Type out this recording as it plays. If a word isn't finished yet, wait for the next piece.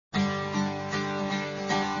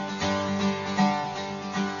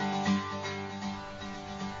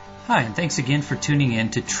Hi, and thanks again for tuning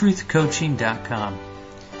in to truthcoaching.com.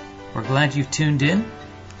 We're glad you've tuned in,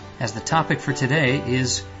 as the topic for today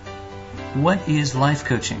is, what is life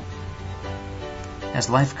coaching? As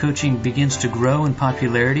life coaching begins to grow in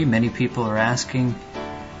popularity, many people are asking,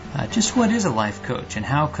 just what is a life coach, and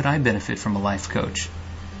how could I benefit from a life coach?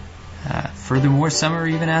 Furthermore, some are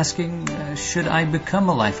even asking, should I become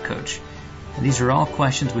a life coach? And these are all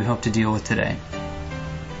questions we hope to deal with today.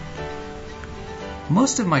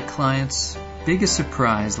 Most of my clients' biggest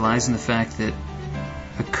surprise lies in the fact that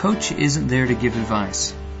a coach isn't there to give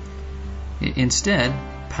advice. Instead,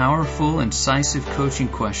 powerful, incisive coaching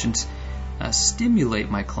questions stimulate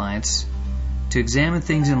my clients to examine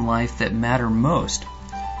things in life that matter most,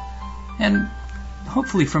 and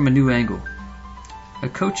hopefully from a new angle. A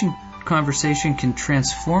coaching conversation can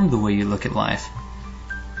transform the way you look at life,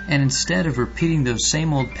 and instead of repeating those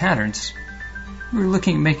same old patterns, we're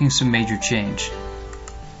looking at making some major change.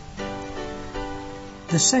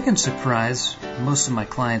 The second surprise most of my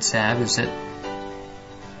clients have is that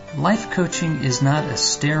life coaching is not a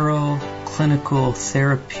sterile, clinical,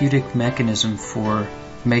 therapeutic mechanism for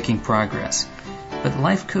making progress, but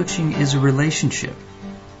life coaching is a relationship.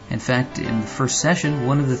 In fact, in the first session,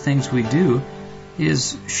 one of the things we do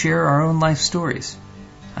is share our own life stories.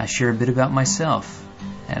 I share a bit about myself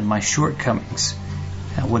and my shortcomings,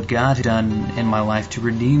 what God had done in my life to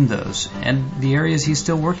redeem those, and the areas He's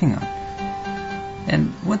still working on.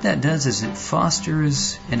 And what that does is it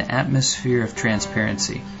fosters an atmosphere of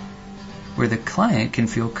transparency where the client can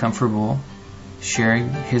feel comfortable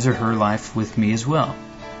sharing his or her life with me as well.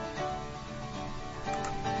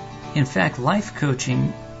 In fact, life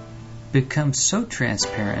coaching becomes so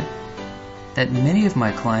transparent that many of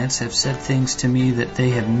my clients have said things to me that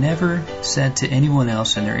they have never said to anyone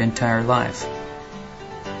else in their entire life.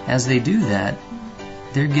 As they do that,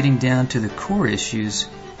 they're getting down to the core issues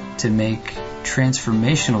to make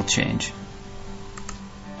transformational change.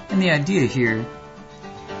 And the idea here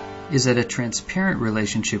is that a transparent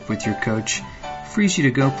relationship with your coach frees you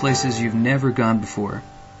to go places you've never gone before.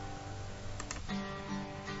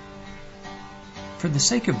 For the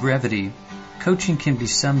sake of brevity, coaching can be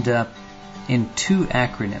summed up in two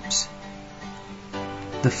acronyms.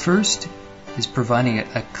 The first is providing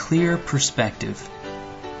a clear perspective.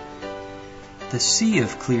 The C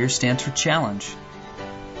of clear stands for challenge.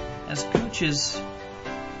 As coaches,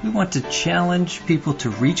 we want to challenge people to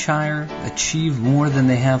reach higher, achieve more than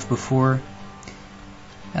they have before,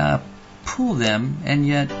 pull them, and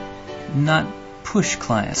yet not push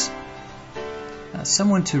clients.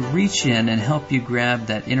 Someone to reach in and help you grab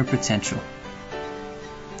that inner potential.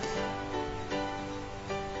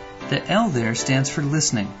 The L there stands for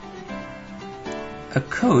listening. A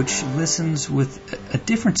coach listens with a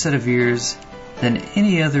different set of ears than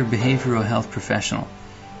any other behavioral health professional.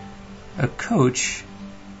 A coach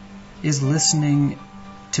is listening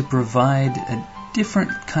to provide a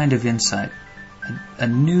different kind of insight, a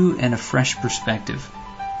new and a fresh perspective.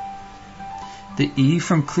 The E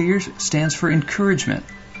from clear stands for encouragement.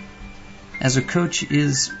 As a coach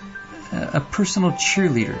is a personal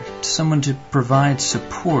cheerleader, someone to provide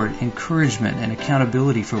support, encouragement, and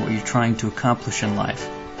accountability for what you're trying to accomplish in life.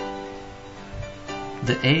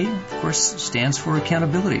 The A, of course, stands for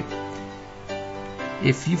accountability.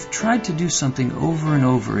 If you've tried to do something over and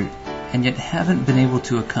over and yet haven't been able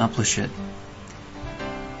to accomplish it,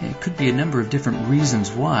 it could be a number of different reasons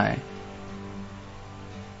why.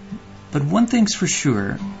 But one thing's for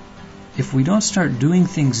sure, if we don't start doing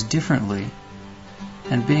things differently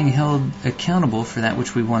and being held accountable for that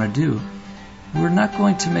which we want to do, we're not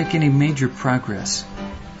going to make any major progress.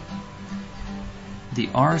 The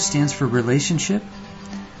R stands for relationship,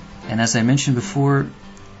 and as I mentioned before,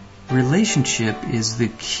 relationship is the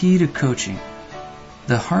key to coaching.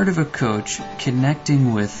 The heart of a coach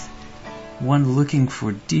connecting with one looking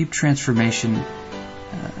for deep transformation,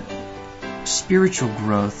 spiritual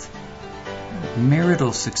growth,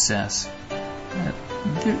 marital success.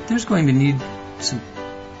 There's going to need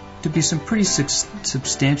to be some pretty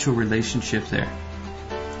substantial relationship there.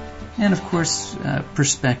 And of course,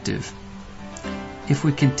 perspective. If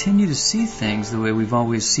we continue to see things the way we've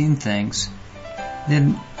always seen things,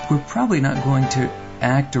 then we're probably not going to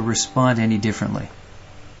act or respond any differently.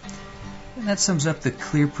 And that sums up the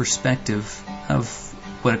clear perspective of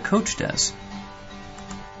what a coach does.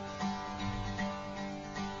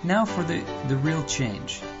 Now for the real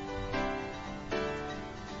change.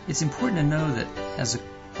 It's important to know that as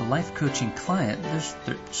a life coaching client, there's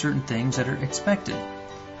certain things that are expected.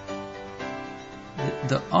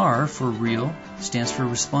 The R for real stands for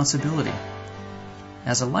responsibility.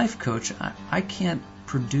 As a life coach, I can't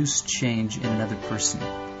produce change in another person.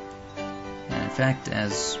 fact,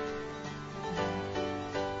 as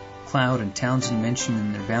Cloud and Townsend mentioned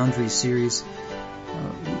in their Boundaries series,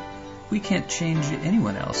 we can't change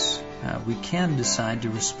anyone else. We can decide to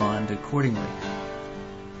respond accordingly.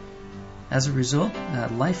 As a result,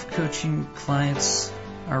 life coaching clients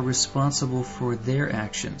are responsible for their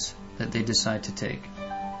actions that they decide to take.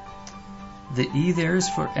 The E there is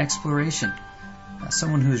for exploration.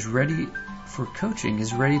 Someone who is ready for coaching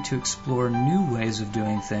is ready to explore new ways of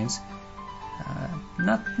doing things,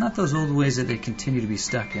 not those old ways that they continue to be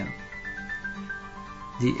stuck in.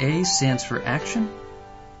 The A stands for action,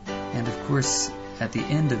 and of course, at the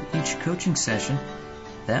end of each coaching session,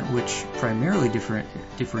 that which primarily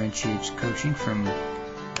differentiates coaching from that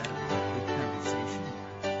of a good conversation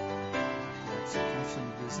or a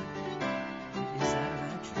counseling visit is that of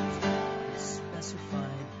action. It's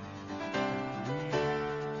specified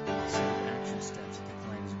real set of action steps that the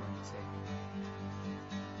client is going to take.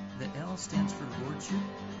 The L stands for lordship.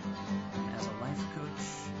 As a life coach,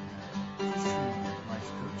 Christian life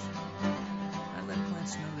coach, I let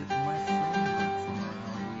clients know that my framework for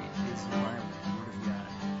morality is the Bible, the Word of God.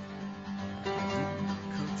 I didn't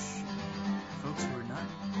coach folks who are not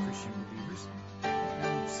Christian believers,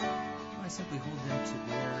 and I simply hold them to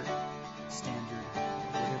their standard,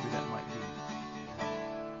 whatever that might be.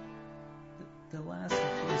 The last,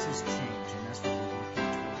 of course, is change, and that's what we're working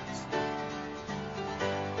towards.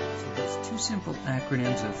 So those two simple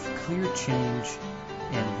acronyms of clear change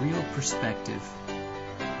and real perspective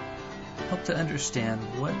help to understand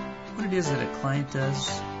what it is that a client does,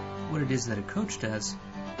 what it is that a coach does,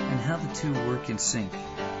 and how the two work in sync.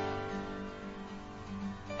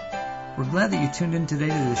 We're glad that you tuned in today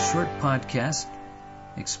to this short podcast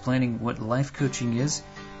explaining what life coaching is.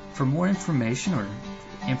 For more information or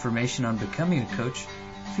information on becoming a coach,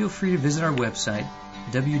 feel free to visit our website,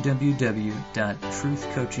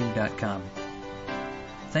 www.truthcoaching.com.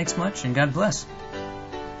 Thanks much, and God bless.